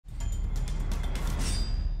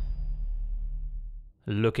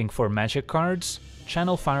Looking for magic cards?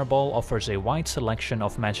 Channel Fireball offers a wide selection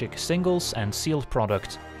of magic singles and sealed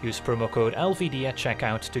product. Use promo code LVD at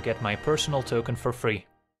checkout to get my personal token for free.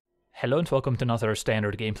 Hello and welcome to another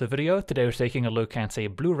standard gameplay video. Today we're taking a look at a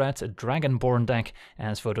blue-red Dragonborn deck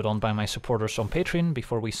as voted on by my supporters on Patreon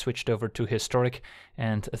before we switched over to Historic.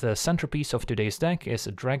 And the centerpiece of today's deck is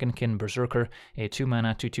Dragonkin Berserker, a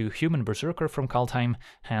 2-mana 2/2 human berserker from Kaldheim,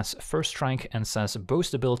 has First Strike and says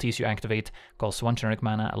both abilities you activate cost 1 generic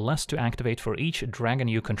mana less to activate for each dragon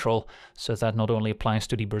you control. So that not only applies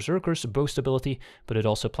to the Berserker's boast ability, but it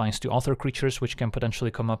also applies to other creatures which can potentially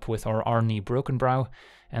come up with our Arni Broken Brow.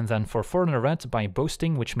 And then for 4 and a red, by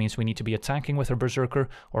boasting, which means we need to be attacking with our Berserker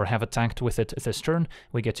or have attacked with it this turn,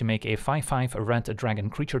 we get to make a 5/5 red dragon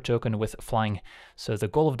creature token with flying. So the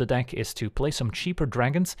goal of the deck is to play some cheaper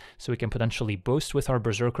dragons, so we can potentially boast with our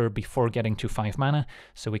Berserker before getting to 5 mana.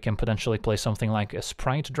 So we can potentially play something like a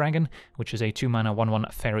Sprite Dragon, which is a 2-mana 1/1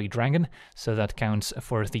 fairy dragon. So that counts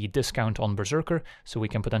for the discount on Berserker, so we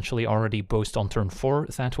can potentially already boast on turn 4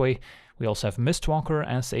 that way. We also have Mistwalker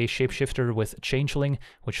as a shapeshifter with Changeling,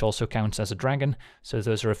 which also counts as a dragon. So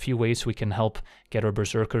those are a few ways we can help get our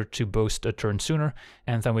Berserker to boast a turn sooner.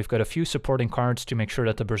 And then we've got a few supporting cards to make sure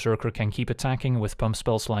that the Berserker can keep attacking with pump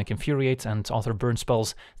spells like Infuriate and other burn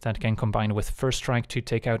spells that can combine with First Strike to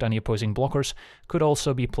take out any opposing blockers. Could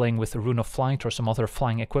also be playing with Rune of Flight or some other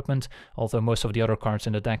flying equipment, although most of the other cards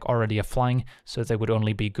in the deck already have flying, so they would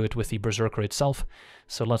only be good with the Berserker itself.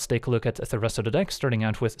 So let's take a look at the rest of the deck, starting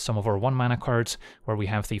out with some of our 1-mana cards, where we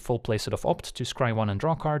have the full playset of Opt to scry 1 and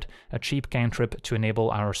draw card, a cheap cantrip to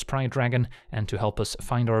enable our Sprite Dragon and to help us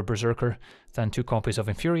find our Berserker. Then 2 copies of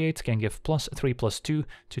Infuriate can give +3/+2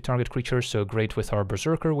 to target creatures, so great with our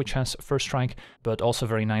Berserker, which has First Strike, but also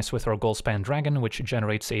very nice with our Goldspan Dragon, which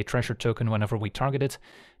generates a treasure token whenever we target it.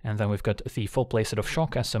 And then we've got the full playset of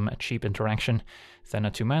Shock as some cheap interaction. Then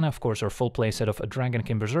a 2-mana, of course, our full playset of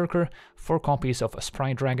Dragonkin Berserker, 4 copies of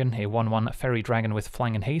Sprite Dragon, a 1/1 fairy dragon with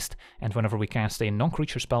flying and haste, and whenever we cast a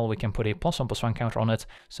non-creature spell, we can put a +1/+1 counter on it,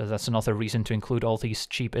 so that's another reason to include all these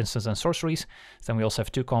cheap instants and sorceries. Then we also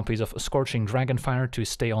have 2 copies of Scorching Dragonfire to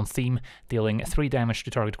stay on theme, dealing 3 damage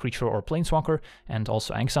to target creature or planeswalker, and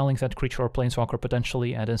also exiling that creature or planeswalker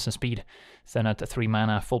potentially at instant speed. Then at 3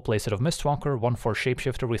 mana, full playset of Mistwalker, 1/4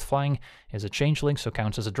 shapeshifter with flying, is a changeling, so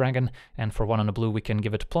counts as a dragon, and for 1 and a blue we can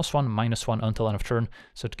give it +1/-1 until end of turn,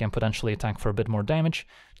 so it can potentially attack for a bit more damage.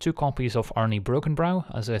 2 copies of Arni Broken Brow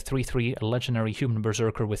as a 3/3 legendary human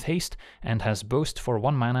berserker with haste, and has boast for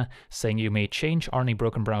 1 mana, saying you may change Arni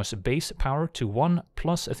Broken Brow's base power to 1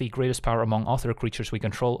 plus the greatest power among other creatures we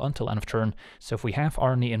control until end of turn. So if we have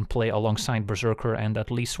Arni in play alongside Berserker and at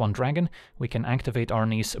least 1 dragon, we can activate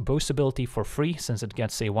Arni's boast ability for free since it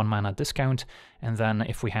gets a 1-mana discount, and then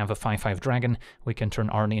if we have a 5/5 dragon, we can turn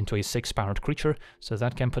Arni into a 6-powered creature, so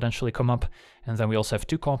that can potentially come up. And then we also have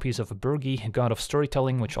 2 copies of Burgi, God of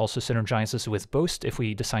Storytelling, which also synergizes with Boast if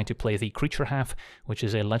we decide to play the creature half, which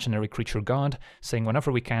is a legendary creature god, saying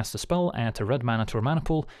whenever we cast a spell, add a red mana to our mana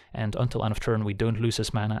pool, and until end of turn we don't lose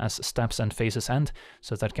this mana as steps and phases end,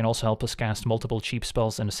 so that can also help us cast multiple cheap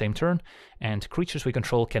spells in the same turn. And creatures we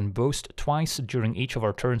control can boast twice during each of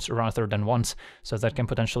our turns rather than once, so that can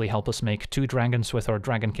potentially help us make 2 dragons with our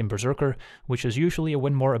Dragonkin Berserker, which is usually a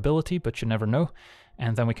win more ability, but you never know.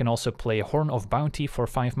 And then we can also play Horn of Bounty for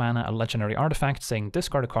 5 mana, a legendary artifact, saying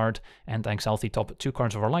discard a card and exile the top 2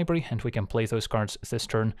 cards of our library, and we can play those cards this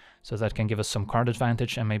turn, so that can give us some card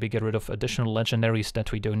advantage and maybe get rid of additional legendaries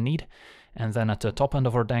that we don't need. And then at the top end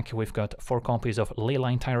of our deck, we've got 4 copies of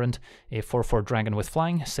Leyline Tyrant, a 4/4 dragon with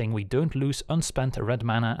flying, saying we don't lose unspent red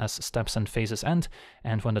mana as steps and phases end,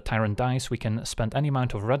 and when the Tyrant dies, we can spend any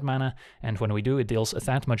amount of red mana, and when we do, it deals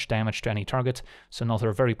that much damage to any target, so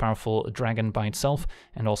another very powerful dragon by itself,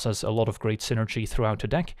 and also has a lot of great synergy throughout the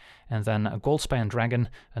deck. And then a Goldspan Dragon,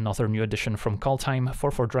 another new addition from Kaldheim,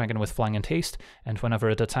 4/4 dragon with flying and haste, and whenever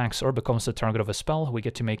it attacks or becomes the target of a spell, we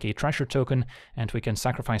get to make a treasure token, and we can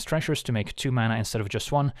sacrifice treasures to make 2 mana instead of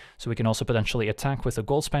just 1, so we can also potentially attack with a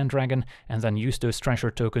Goldspan Dragon, and then use those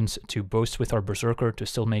treasure tokens to boast with our Berserker to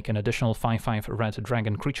still make an additional 5/5 red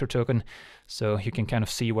dragon creature token. So you can kind of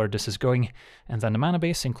see where this is going. And then the mana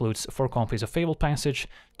base includes 4 copies of Fabled Passage,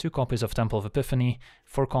 2 copies of Temple of Epiphany,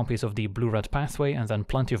 4 copies of the Blue-Red Pathway, and then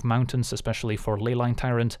plenty of mountains, especially for Leyline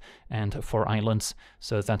Tyrant and for islands.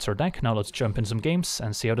 So that's our deck. Now let's jump in some games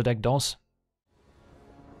and see how the deck does.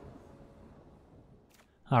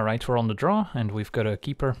 Alright, we're on the draw, and we've got a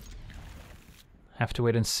keeper. Have to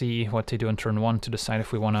wait and see what they do in turn 1 to decide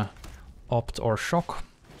if we want to opt or shock.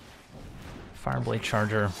 Fireblade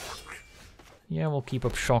Charger. Yeah, we'll keep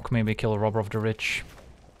up shock, maybe kill Robber of the Rich.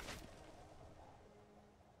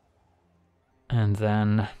 And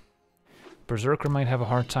then Berserker might have a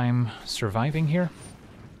hard time surviving here.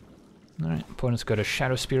 Alright, opponent's got a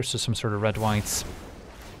Shadow Spear, so some sort of red-white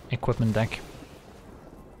equipment deck.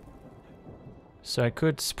 So I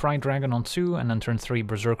could Sprite Dragon on 2, and then turn 3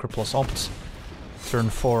 Berserker plus Opt. Turn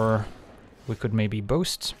 4 we could maybe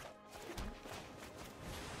Boast.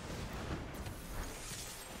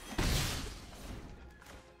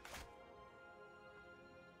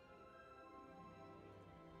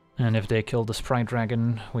 And if they kill the Sprite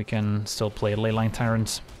Dragon, we can still play Leyline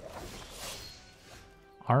Tyrant.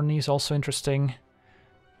 Arnie is also interesting,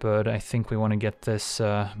 but I think we want to get this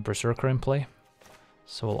Berserker in play.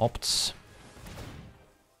 So we'll opt.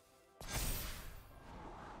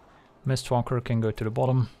 Mistwalker can go to the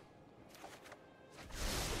bottom.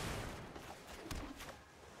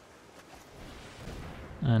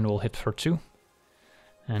 And we'll hit for 2.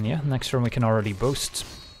 And yeah, next turn we can already Boast.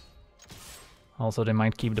 Also, they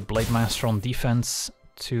might keep the Blade Master on defense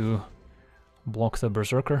to block the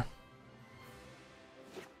Berserker.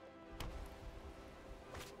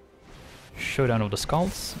 Showdown of the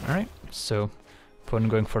Skulls. Alright, so opponent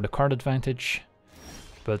going for the card advantage.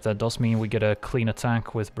 But that does mean we get a clean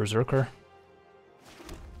attack with Berserker.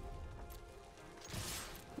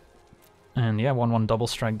 And yeah, 1/1 double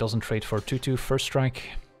strike doesn't trade for 2/2 first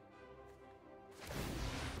strike.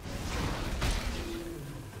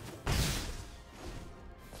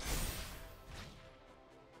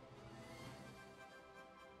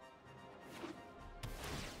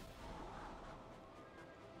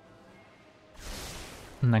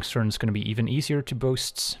 Next turn is going to be even easier to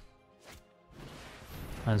Boast.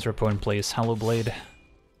 As our opponent plays Hallowblade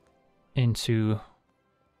into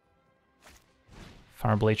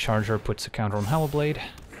Fireblade Charger, puts a counter on Hallowblade.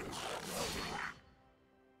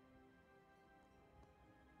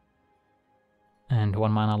 And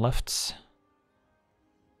 1 mana left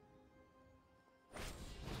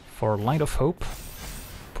for Light of Hope,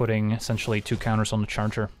 putting essentially 2 counters on the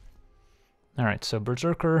Charger. Alright, so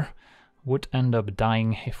Berserker would end up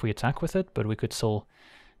dying if we attack with it, but we could still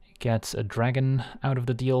get a dragon out of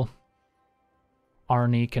the deal.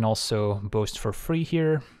 Arnie can also Boast for free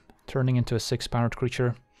here, turning into a 6-powered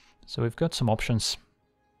creature. So we've got some options.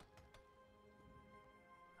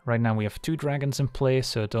 Right now we have 2 dragons in play,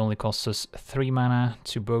 so it only costs us 3 mana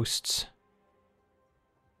to Boast.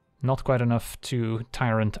 Not quite enough to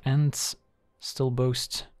Tyrant and still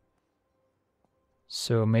Boast.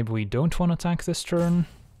 So maybe we don't want to attack this turn.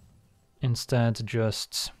 Instead,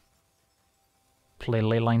 just play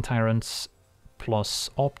Leyline Tyrants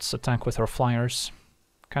plus Opts, attack with our flyers.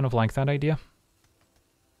 Kind of like that idea.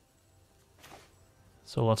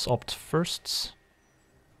 So let's Opt first.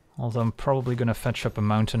 Although I'm probably gonna fetch up a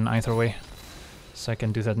mountain either way, so I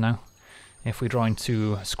can do that now. If we draw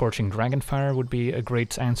into Scorching Dragonfire, would be a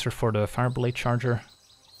great answer for the Fireblade Charger,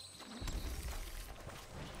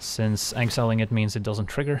 since exiling it means it doesn't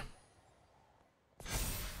trigger.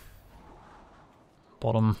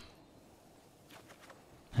 Bottom.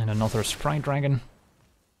 And another Sprite Dragon.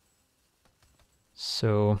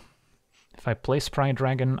 So if I play Sprite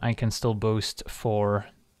Dragon, I can still Boast for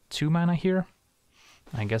 2 mana here.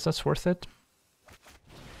 I guess that's worth it.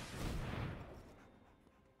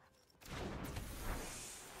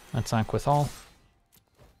 Attack with all.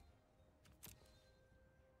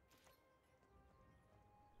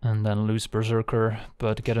 And then lose Berserker,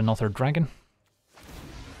 but get another dragon.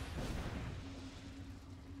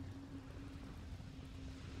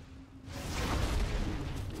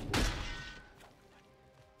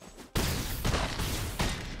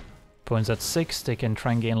 Opponent's at 6, they can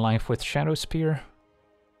try and gain life with Shadow Spear.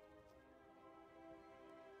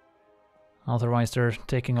 Otherwise they're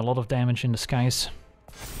taking a lot of damage in the skies.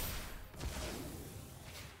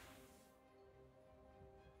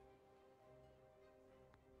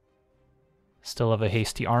 Still have a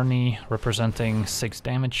hasty Arnie representing 6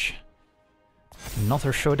 damage.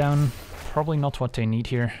 Another showdown, probably not what they need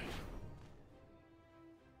here.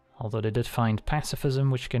 Although they did find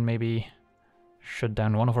pacifism, which can maybe shut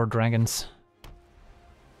down one of our dragons.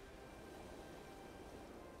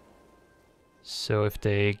 So if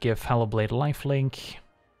they give Hallowblade lifelink,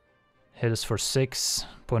 hit us for 6,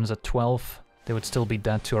 opponent's at 12, they would still be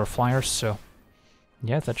dead to our flyers, so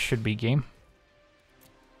yeah, that should be game.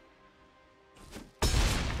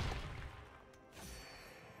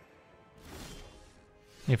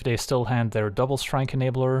 If they still had their double strike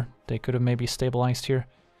enabler, they could have maybe stabilized here.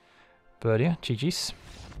 But yeah, GG's.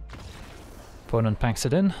 Opponent packs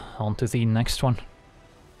it in, on to the next one.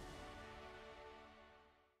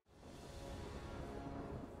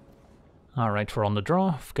 Alright, we're on the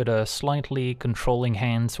draw. I've got a slightly controlling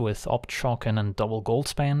hand with Opt Shock and then double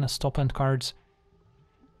Goldspan as top end cards.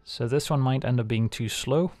 So this one might end up being too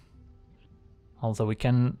slow. Although we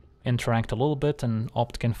can interact a little bit and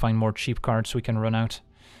Opt can find more cheap cards we can run out.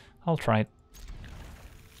 I'll try it.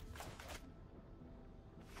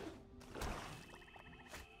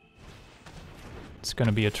 It's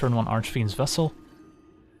gonna be a turn 1 Archfiend's Vessel.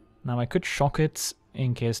 Now I could shock it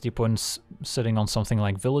in case the opponent's sitting on something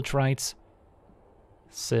like Village Rites,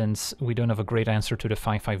 since we don't have a great answer to the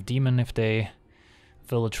 5/5 Demon if they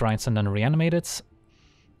Village Rites and then reanimate it.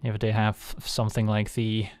 If they have something like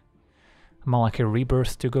the Malakir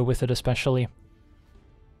Rebirth to go with it especially.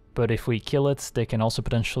 But if we kill it, they can also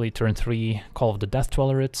potentially turn 3 Call of the Death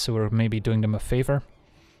Dweller it, so we're maybe doing them a favor.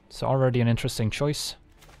 So already an interesting choice.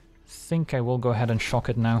 Think I will go ahead and shock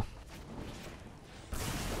it now.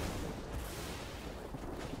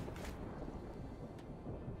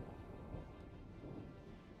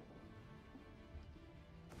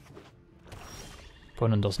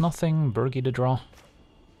 Opponent does nothing, Burgi to draw.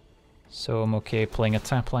 So I'm okay playing a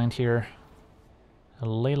tap land here. A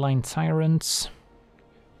Leyline Tyrant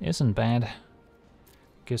isn't bad.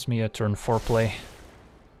 Gives me a turn 4 play.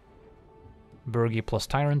 Burgi plus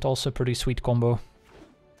Tyrant also pretty sweet combo.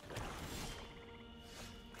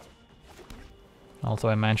 Although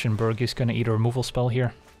I imagine Burgi's gonna eat a removal spell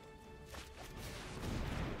here.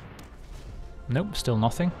 Nope, still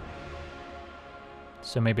nothing.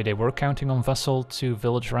 So maybe they were counting on Vessel to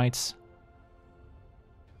Village Rites.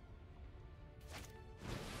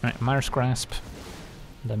 Alright, Mire's Grasp.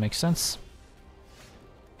 That makes sense.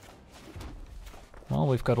 Well,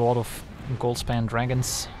 we've got a lot of Goldspan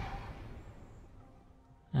dragons.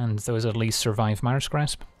 And those at least survive Mire's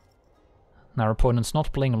Grasp. Now our opponent's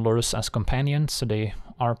not playing Lurrus as companion, so they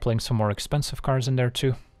are playing some more expensive cards in there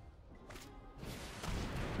too.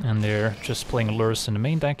 And they're just playing Lurrus in the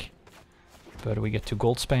main deck. But we get to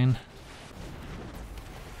Goldspan.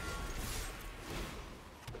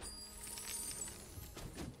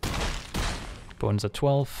 Opponent's at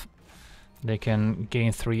 12. They can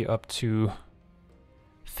gain 3 up to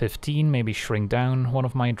 15, maybe shrink down one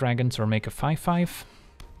of my dragons or make a 5/5.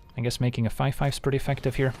 I guess making a 5/5 is pretty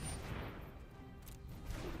effective here.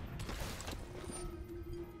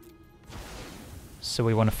 So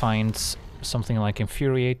we want to find something like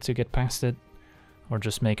Infuriate to get past it, or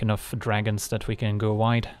just make enough dragons that we can go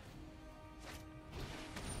wide.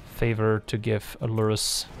 Favor to give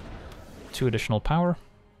Lurrus 2 additional power.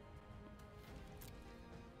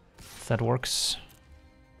 If that works.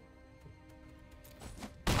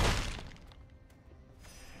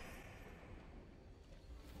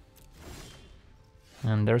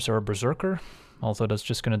 And there's our Berserker, although that's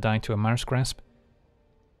just going to die to a Mire's Grasp.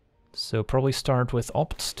 So probably start with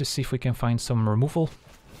Opt to see if we can find some removal.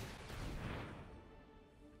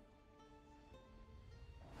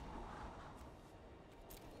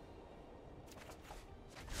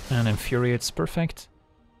 And Infuriate's perfect.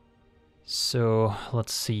 So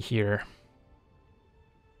let's see here.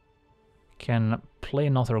 Can play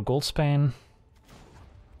another Goldspan.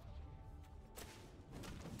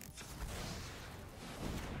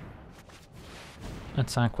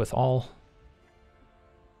 Attack with all.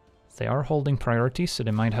 They are holding priority, so they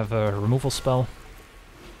might have a removal spell,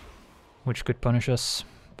 which could punish us,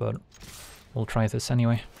 but we'll try this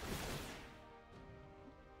anyway.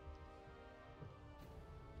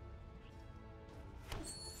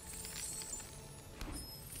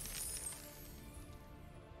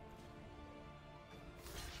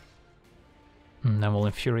 And then we'll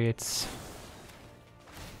Infuriate.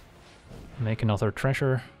 Make another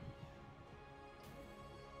treasure.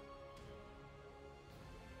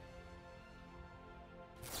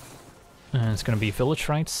 And it's gonna be Village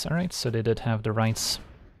Rites, alright, so they did have the rights.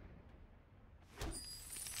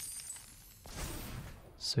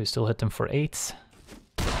 So you still hit them for 8.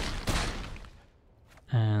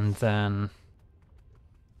 And then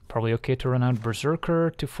probably okay to run out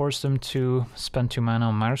Berserker to force them to spend 2 mana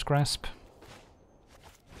on Mire's Grasp.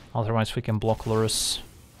 Otherwise we can block Lurrus.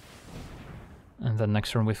 And then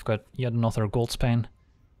next turn we've got yet another Goldspan.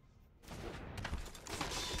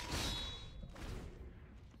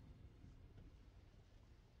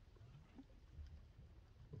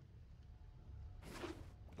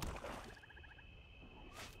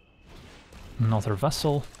 Another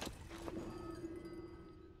Vessel.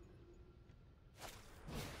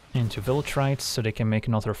 Into Village Rites, so they can make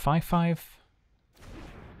another 5/5.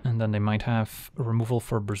 And then they might have a removal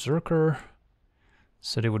for Berserker.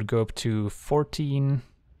 So they would go up to 14.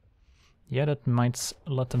 Yeah, that might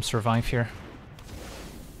let them survive here.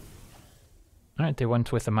 Alright, they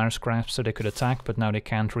went with the Mire's Grasp so they could attack, but now they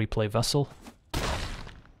can't replay Vessel.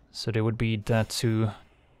 So they would be dead to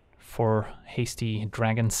 4 hasty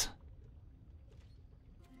dragons.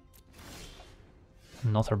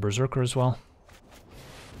 Another Berserker as well.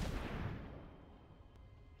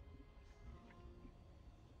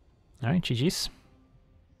 Alright, GG's.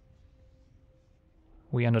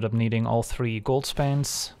 We ended up needing all 3 gold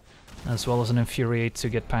spans, as well as an Infuriate to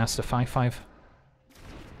get past the 5/5.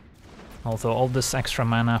 Although all this extra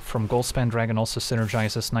mana from Goldspan Dragon also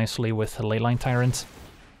synergizes nicely with Leyline Tyrant.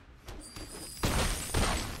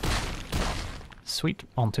 Sweet,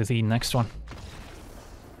 on to the next one.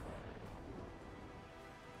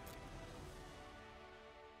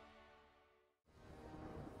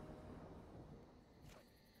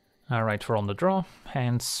 Alright, we're on the draw.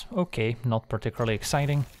 Hands okay, not particularly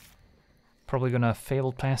exciting. Probably gonna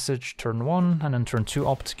Fabled Passage turn 1, and then turn 2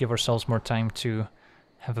 opt, give ourselves more time to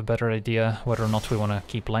have a better idea whether or not we want to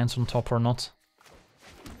keep lands on top or not.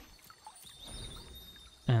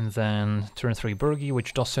 And then turn 3 Burgi,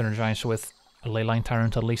 which does synergize with a Leyline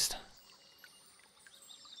Tyrant at least.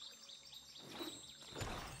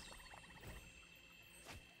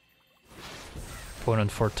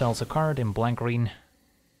 Opponent foretells a card in blank green.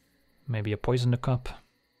 Maybe a Poison the Cup.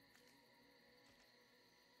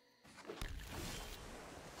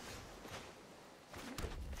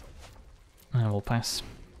 And we'll pass.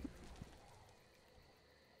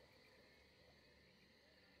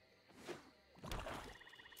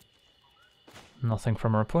 Nothing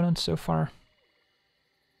from our opponent so far.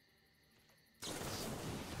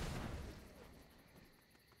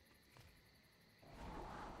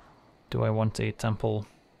 Do I want a temple?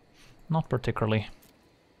 Not particularly.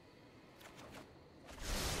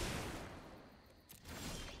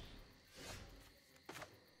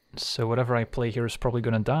 So whatever I play here is probably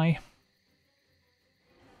gonna die.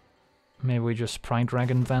 Maybe we just Pride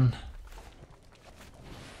Dragon then.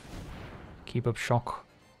 Keep up shock.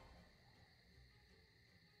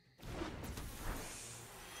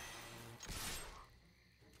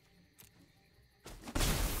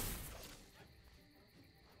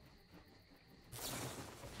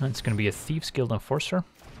 It's gonna be a Thieves Guild Enforcer.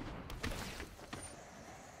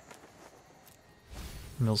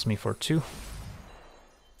 Mills me for 2.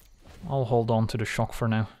 I'll hold on to the shock for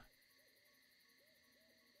now.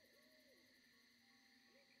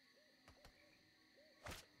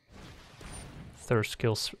 Thirst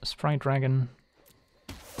kills Sprite Dragon.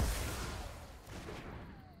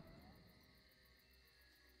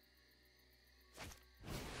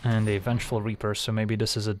 And a Vengeful Reaper, so maybe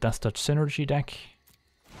this is a Death Touch synergy deck.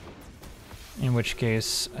 In which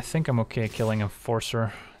case, I think I'm okay killing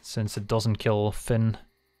Enforcer, since it doesn't kill Finn.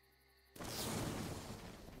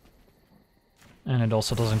 And it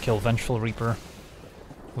also doesn't kill Vengeful Reaper,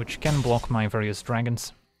 which can block my various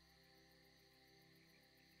dragons.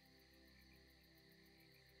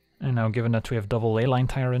 And now, given that we have double Leyline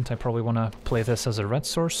Tyrant, I probably want to play this as a red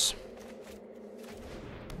source.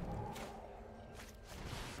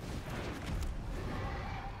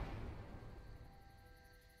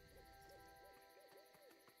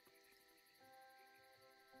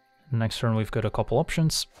 Next turn we've got a couple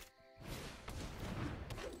options.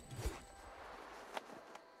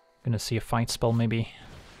 Gonna see a fight spell maybe.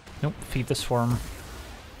 Nope, Feed the Swarm.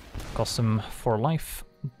 Cost him 4 life.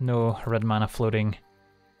 No red mana floating.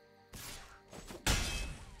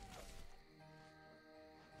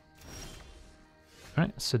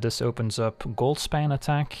 Alright, so this opens up Goldspan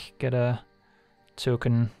attack, get a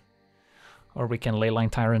token. Or we can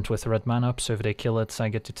Leyline Tyrant with red mana up, so if they kill it I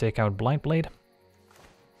get to take out Blightblade.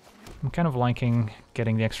 I'm kind of liking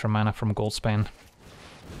getting the extra mana from Goldspan.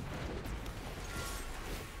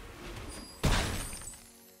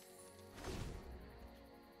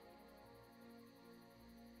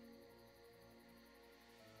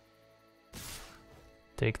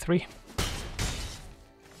 Take 3.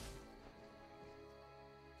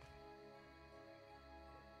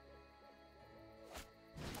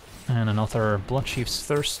 And another Bloodchief's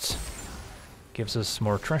Thirst gives us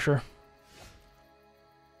more treasure.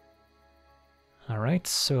 Alright,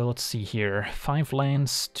 so let's see here. 5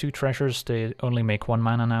 lands, 2 treasures, they only make 1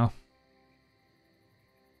 mana now.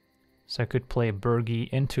 So I could play Burgi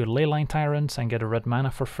into Leyline Tyrant and get a red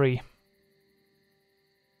mana for free.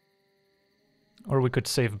 Or we could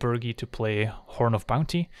save Burgi to play Horn of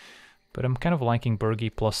Bounty, but I'm kind of liking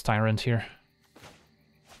Burgi plus Tyrant here.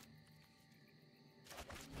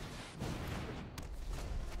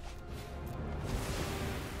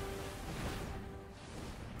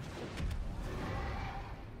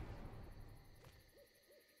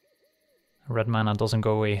 Red mana doesn't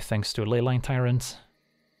go away thanks to Leyline Tyrant.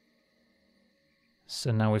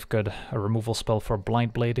 So now we've got a removal spell for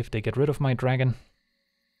Blightblade if they get rid of my dragon.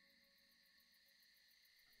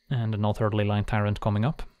 And another Leyline Tyrant coming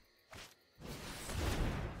up.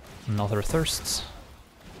 Another Thirsts.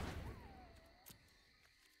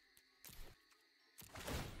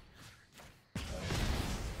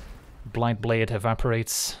 Blight Blade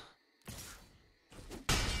evaporates.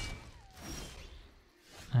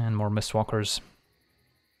 And more Mistwalkers.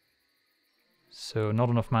 So not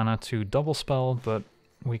enough mana to double spell, but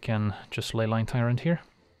we can just Leyline Tyrant here.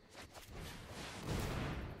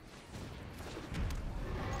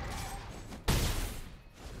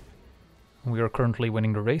 We are currently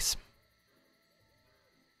winning the race.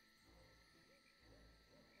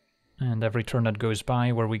 And every turn that goes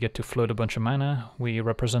by where we get to float a bunch of mana, we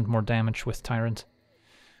represent more damage with Tyrant.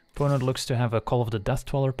 Opponent looks to have a Call of the Death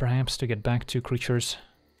Dweller perhaps to get back 2 creatures.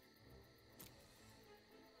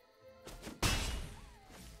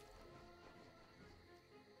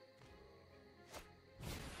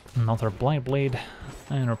 Another Blight Blade,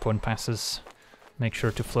 and our opponent passes. Make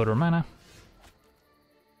sure to float our mana.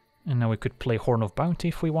 And now we could play Horn of Bounty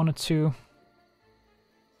if we wanted to.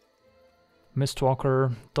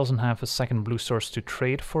 Mistwalker doesn't have a second blue source to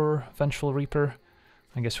trade for Vengeful Reaper.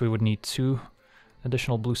 I guess we would need 2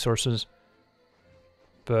 additional blue sources.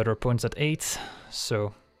 But our opponent's at 8,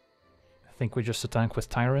 so I think we just attack with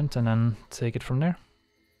Tyrant and then take it from there.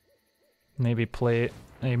 Maybe play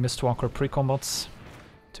a Mistwalker pre-combats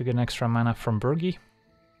to get an extra mana from Burgi.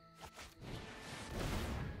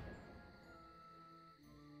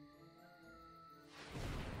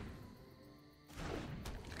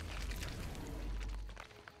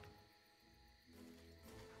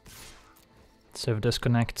 So if this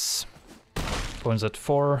connects, opponent's at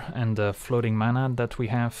 4, and the floating mana that we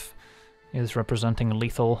have is representing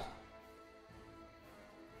lethal.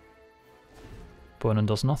 Opponent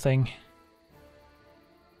does nothing.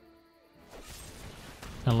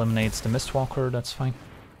 Eliminates the Mistwalker, that's fine.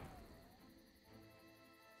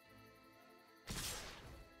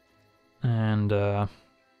 And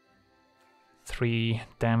 3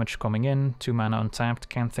 damage coming in, 2 mana untapped,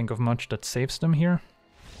 can't think of much that saves them here.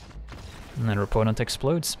 And then our opponent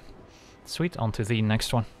explodes. Sweet, on to the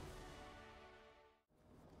next one.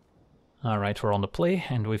 Alright, we're on the play,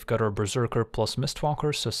 and we've got our Berserker plus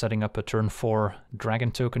Mistwalker, so setting up a turn 4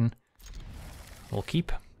 Dragon token. We'll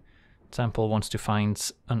keep. Temple wants to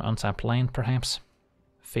find an untapped land, perhaps.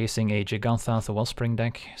 Facing a Jegantha, the Wellspring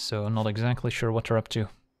deck, so not exactly sure what they're up to.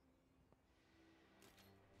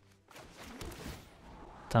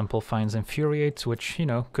 Temple finds Infuriate, which, you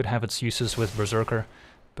know, could have its uses with Berserker,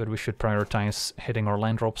 but we should prioritize hitting our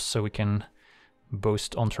land drops so we can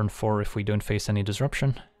boast on turn 4 if we don't face any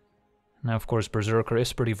disruption. Now, of course, Berserker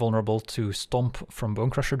is pretty vulnerable to Stomp from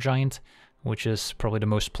Bonecrusher Giant, which is probably the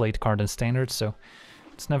most played card in Standard, so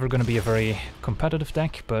it's never going to be a very competitive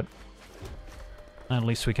deck, but at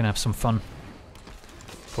least we can have some fun.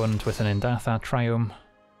 Opponent with an Indatha Triome.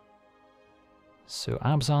 So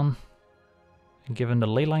Abzan. Given the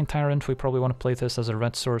Leyline Tyrant, we probably want to play this as a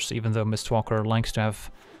red source, even though Mistwalker likes to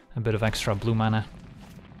have a bit of extra blue mana.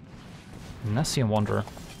 Nessian Wanderer.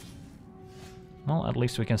 Well, at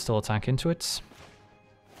least we can still attack into it.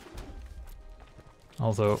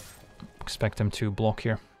 Although, expect him to block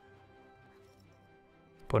here.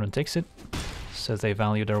 Opponent takes it, so they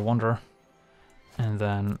value their Wanderer. And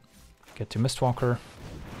then get to Mistwalker.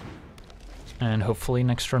 And hopefully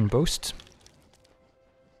next turn Boast.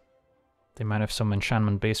 They might have some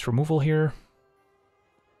enchantment-based removal here.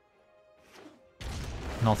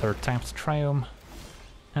 Another tapped Triome.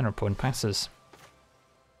 And our opponent passes.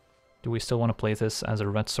 Do we still want to play this as a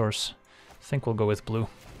red source? I think we'll go with blue.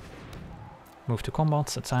 Move to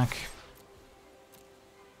combat, attack.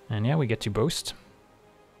 And yeah, we get to Boast.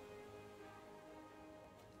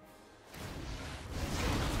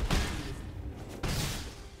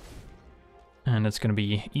 And it's going to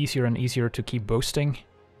be easier and easier to keep boasting.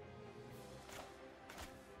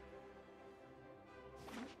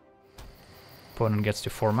 Opponent gets to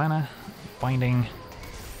 4 mana. Binding.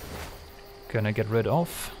 Gonna get rid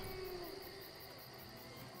of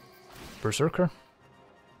Berserker.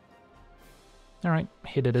 Alright,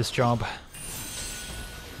 he did his job.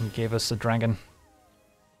 He gave us a dragon.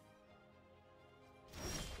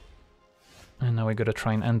 And now we gotta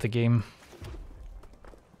try and end the game.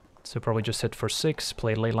 So probably just hit for 6,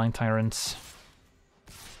 play Leyline Tyrants.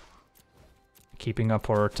 Keeping up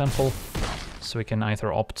our Temple, so we can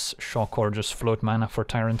either opt Shock or just float mana for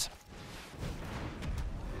Tyrant.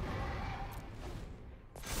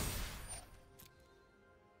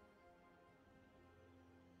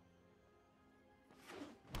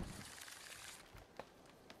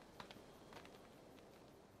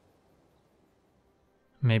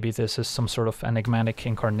 Maybe this is some sort of enigmatic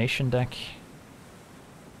incarnation deck.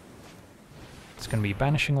 It's gonna be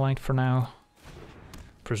Banishing Light for now.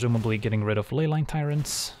 Presumably getting rid of Leyline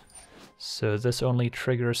Tyrants. So this only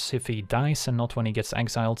triggers if he dies and not when he gets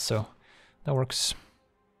exiled, so that works.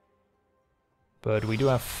 But we do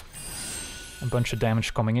have a bunch of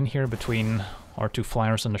damage coming in here between our 2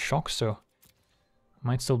 flyers and the shock, so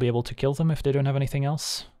might still be able to kill them if they don't have anything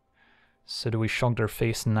else. So do we shock their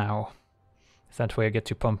face now? That way I get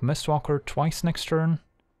to pump Mistwalker twice next turn.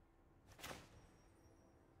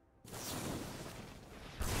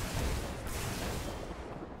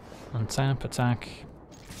 Untap, attack.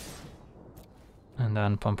 And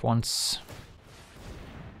then pump once.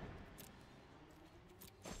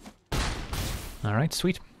 Alright,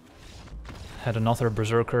 sweet. Had another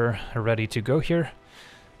Berserker ready to go here.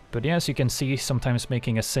 But yeah, as you can see, sometimes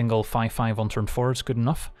making a single 5/5 on turn 4 is good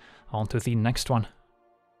enough. On to the next one.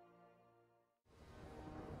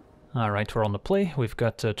 Alright, we're on the play. We've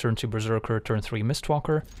got turn 2 Berserker, turn 3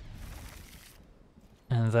 Mistwalker.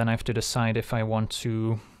 And then I have to decide if I want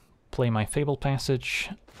to play my Fable Passage,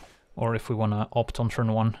 or if we want to opt on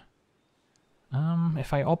turn 1.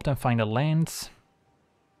 If I opt and find a land,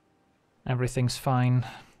 everything's fine,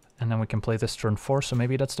 and then we can play this turn 4, so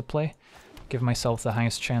maybe that's the play. Give myself the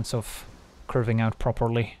highest chance of curving out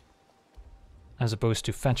properly, as opposed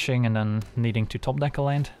to fetching and then needing to top deck a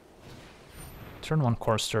land. Turn 1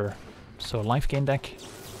 Chorister, so life gain deck.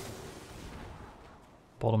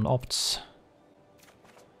 Bottom opts.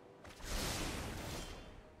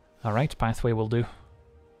 Alright, Pathway will do.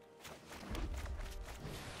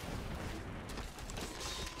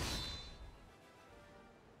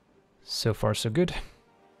 So far so good.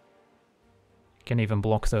 Can even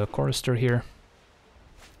block the Chorister here.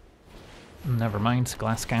 Never mind,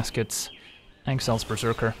 Glass Caskets, exiles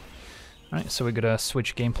Berserker. Alright, so we got a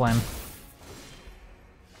switch game plan.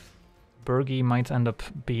 Bergie might end up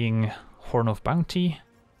being Horn of Bounty.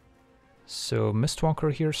 So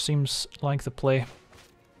Mistwalker here seems like the play.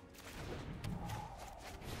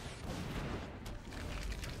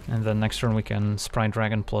 And then next turn we can Sprite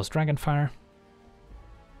Dragon plus Dragonfire.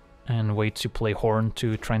 And wait to play Horn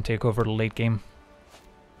to try and take over the late game.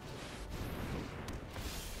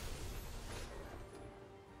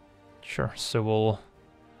 Sure, so we'll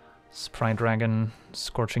Sprite Dragon,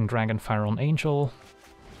 Scorching Dragonfire on Angel.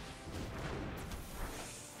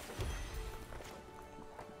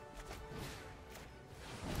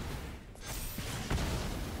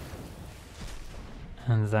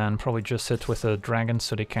 And then probably just hit with a dragon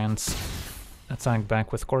so they can't attack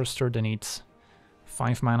back with Chorister. They need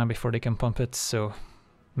 5 mana before they can pump it, so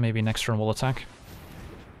maybe next turn we'll attack.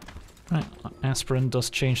 Right, Aspirin does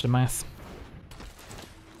change the math.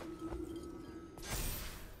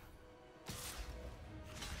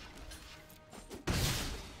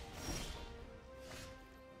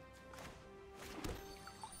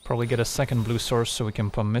 Probably get a second blue source so we can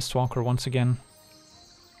pump Mistwalker once again.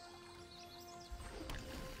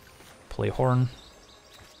 Play Horn.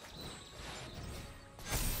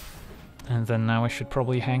 And then now I should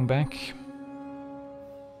probably hang back.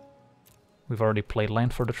 We've already played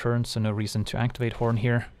land for the turn, so no reason to activate Horn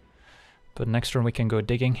here. But next turn we can go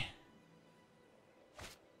digging.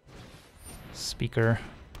 Speaker.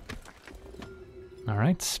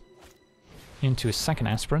 Alright. Into a second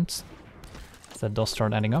Aspirant. That does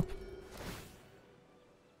start adding up.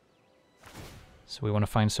 So we want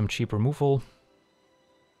to find some cheap removal.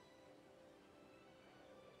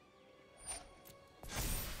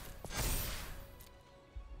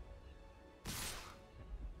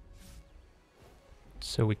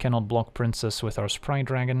 So we cannot block Princess with our Sprite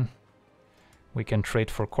Dragon. We can trade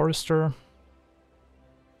for Chorister.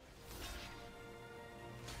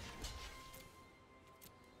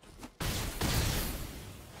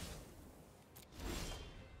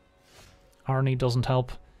 Arnie doesn't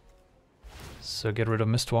help. So get rid of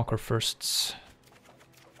Mistwalker first.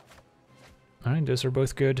 Alright, those are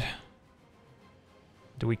both good.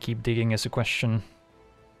 Do we keep digging is a question.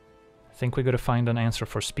 I think we gotta find an answer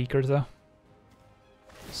for Speaker though.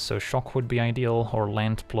 So Shock would be ideal, or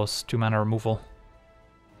land plus 2 mana removal.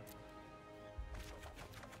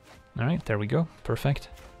 Alright, there we go. Perfect.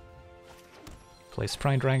 Play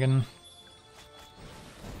Sprite Dragon.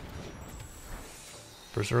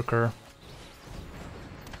 Berserker.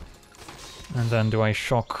 And then do I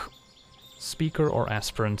shock Speaker or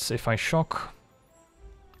Aspirant? If I shock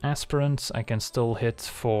Aspirant, I can still hit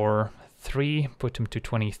for 3, put him to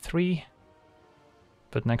 23.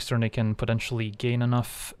 But next turn they can potentially gain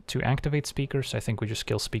enough to activate Speaker, so I think we just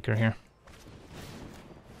kill Speaker here.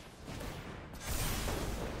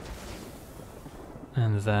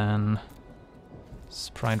 And then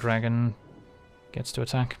Sprite Dragon gets to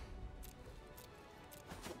attack.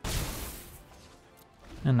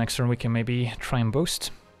 And next turn we can maybe try and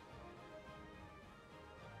boost.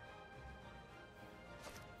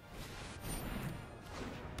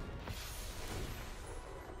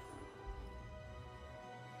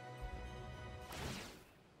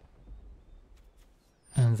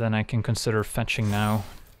 And then I can consider fetching now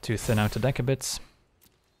to thin out the deck a bit.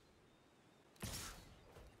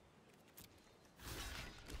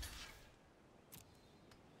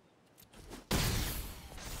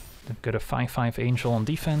 They've got a 5/5 Angel on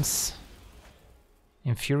defense.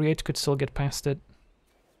 Infuriate could still get past it.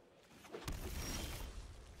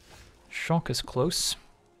 Shock is close.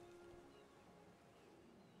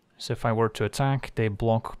 So if I were to attack, they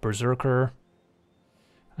block Berserker.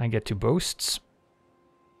 I get 2 Boasts.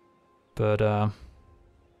 But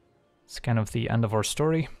it's kind of the end of our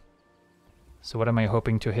story. So what am I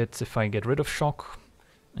hoping to hit if I get rid of Shock?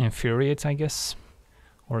 Infuriate, I guess.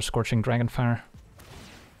 Or Scorching Dragonfire.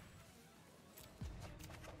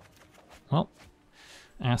 Well,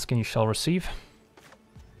 ask and you shall receive.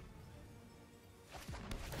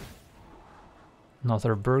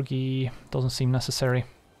 Another Burgie doesn't seem necessary.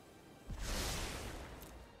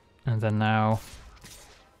 And then now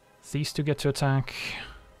these two get to attack.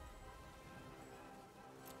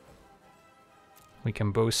 We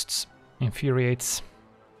can boast Infuriates.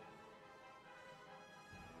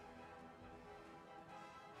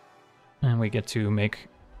 And we get to make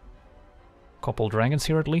a couple dragons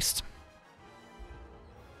here at least.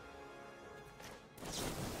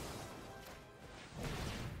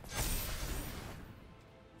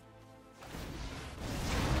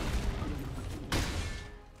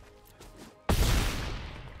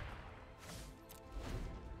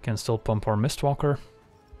 Can still pump our Mistwalker.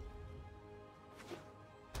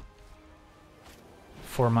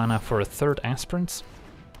 4 mana for a 3rd Aspirant.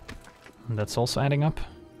 And that's also adding up.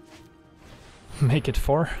 Make it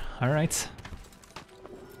 4, alright.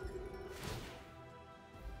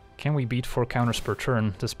 Can we beat 4 counters per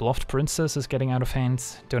turn? This Bluffed Princess is getting out of hand.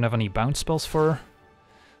 Don't have any bounce spells for her.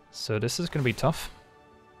 So this is gonna be tough.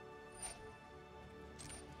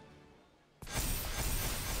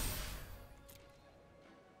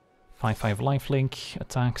 Five lifelink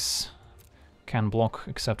attacks. Can block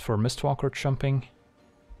except for Mistwalker jumping.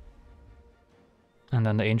 And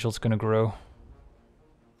then the Angel's gonna grow.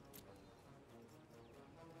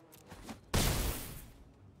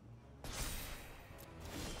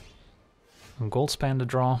 Goldspan to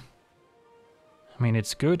draw. I mean,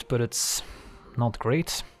 it's good, but it's not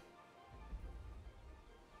great.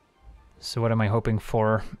 So what am I hoping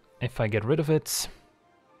for if I get rid of it?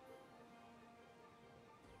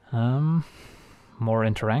 More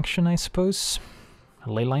interaction, I suppose. A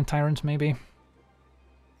Leyline Tyrant, maybe.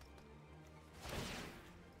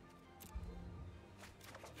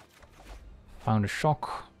 Found a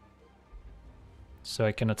Shock. So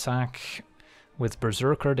I can attack with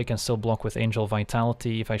Berserker. They can still block with Angel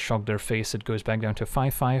Vitality. If I shock their face, it goes back down to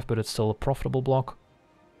 5/5, but it's still a profitable block.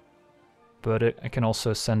 But I can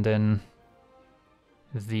also send in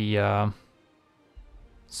the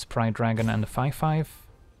Sprite Dragon and the 5/5.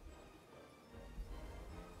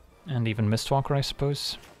 And even Mistwalker, I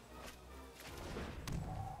suppose.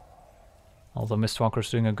 Although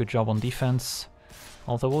Mistwalker's doing a good job on defense.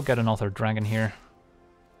 Although we'll get another dragon here.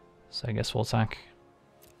 So I guess we'll attack.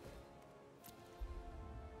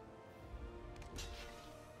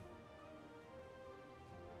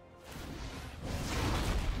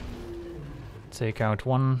 Take out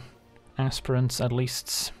 1 Aspirant at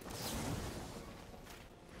least.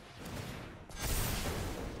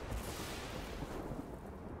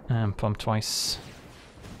 And pump twice.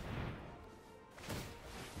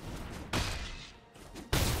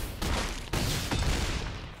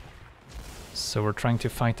 So we're trying to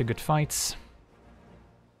fight the good fights.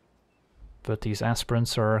 But these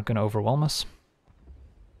Aspirants are gonna overwhelm us.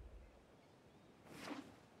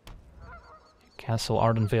 Castle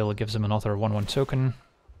Ardenvale gives them another 1/1 token.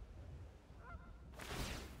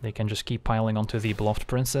 They can just keep piling onto the Beloved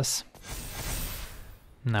Princess.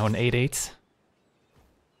 Now an 8/8.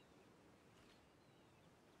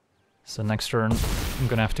 So next turn, I'm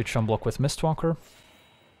gonna have to chum block with Mistwalker.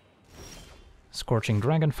 Scorching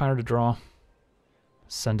Dragonfire to draw.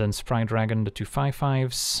 Send in Sprite Dragon, the 2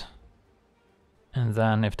 5/5s. And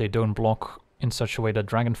then if they don't block in such a way that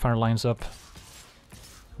Dragonfire lines up,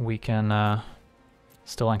 we can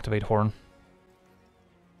still activate Horn.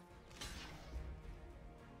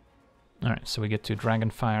 Alright, so we get to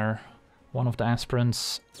Dragonfire, one of the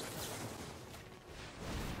Aspirants.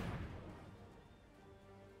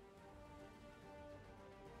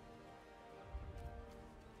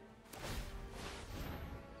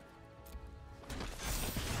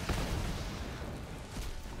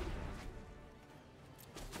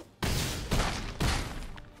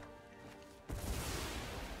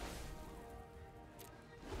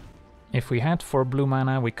 If we had 4 blue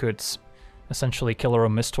mana, we could essentially kill our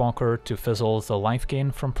Mistwalker to fizzle the life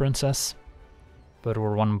gain from Princess. But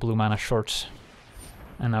we're 1 blue mana short.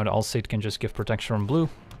 And now the Alseid can just give protection on blue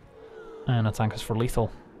and attack us for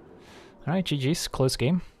lethal. Alright, GG's, close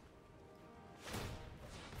game.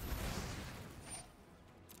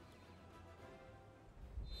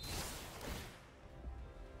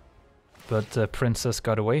 But Princess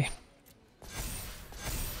got away.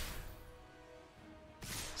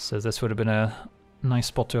 So this would have been a nice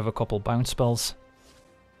spot to have a couple bounce spells.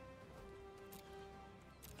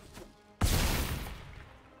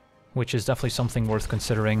 Which is definitely something worth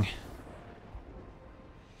considering.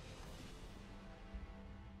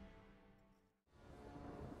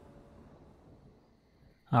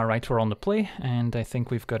 Alright, we're on the play, and I think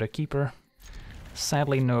we've got a keeper.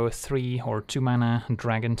 Sadly no 3 or 2 mana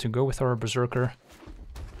dragon to go with our Berserker,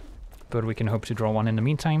 but we can hope to draw one in the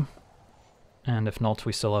meantime. And if not,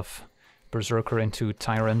 we still have Berserker into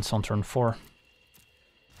Tyrant on turn 4.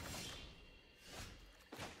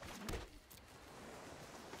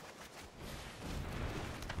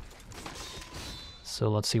 So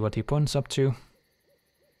let's see what the opponent's up to.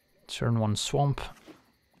 Turn 1 Swamp.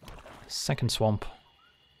 Second Swamp.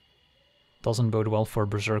 Doesn't bode well for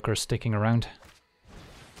Berserker sticking around.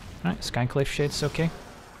 Alright, Skyclave Shade's okay.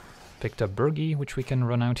 Picked up Burgi, which we can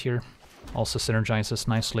run out here. Also synergizes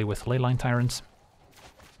nicely with Leyline Tyrants.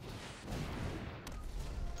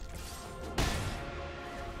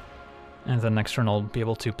 And then next turn I'll be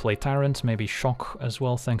able to play Tyrant, maybe Shock as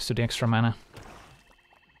well, thanks to the extra mana.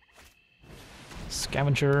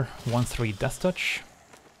 Scavenger, 1/3 Death Touch.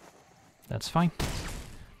 That's fine.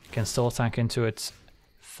 Can still attack into it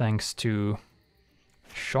thanks to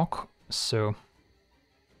Shock, so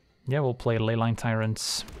yeah, we'll play Leyline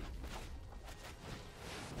Tyrants.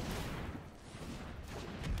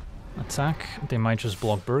 Attack. They might just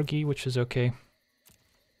block Burgi, which is okay.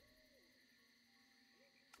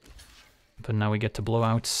 But now we get to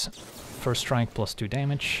blowouts. First strike plus 2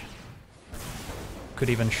 damage. Could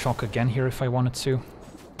even Shock again here if I wanted to.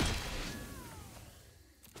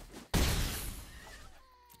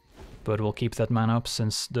 But we'll keep that mana up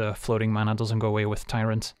since the floating mana doesn't go away with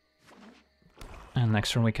Tyrant. And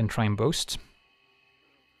next turn we can try and Boast.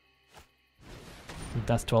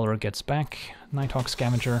 Death Dweller gets back. Nighthawk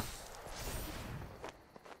Scavenger.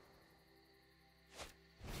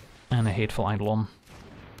 And a Hateful Eidolon.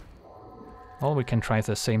 Well, we can try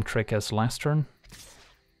the same trick as last turn.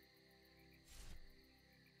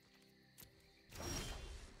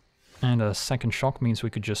 And a second Shock means we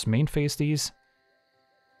could just main phase these.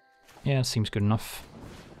 Yeah, seems good enough.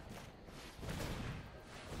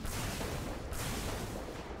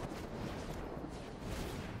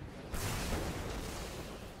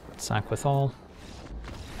 Sack with all.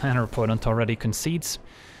 And our opponent already concedes.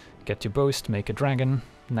 Get to Boast, make a dragon.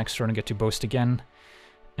 Next turn get to Boast again.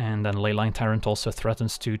 And then Leyline Tyrant also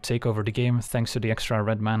threatens to take over the game thanks to the extra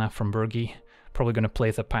red mana from Burgi. Probably going to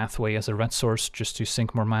play the Pathway as a red source just to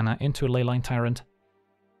sink more mana into Leyline Tyrant.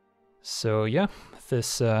 So yeah,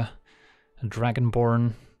 this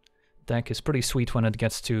Dragonborn deck is pretty sweet when it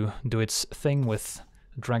gets to do its thing with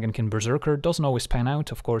Dragonkin Berserker. Doesn't always pan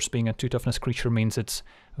out, of course. Being a 2 toughness creature means it's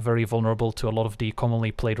very vulnerable to a lot of the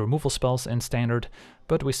commonly played removal spells in Standard,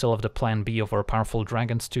 but we still have the plan B of our powerful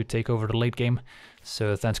dragons to take over the late game.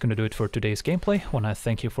 So that's going to do it for today's gameplay. I want to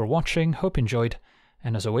thank you for watching, hope you enjoyed,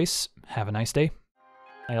 and as always, have a nice day.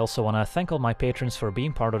 I also want to thank all my patrons for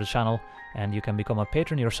being part of the channel, and you can become a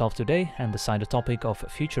patron yourself today and decide the topic of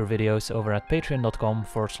future videos over at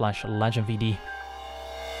patreon.com/LegenVD.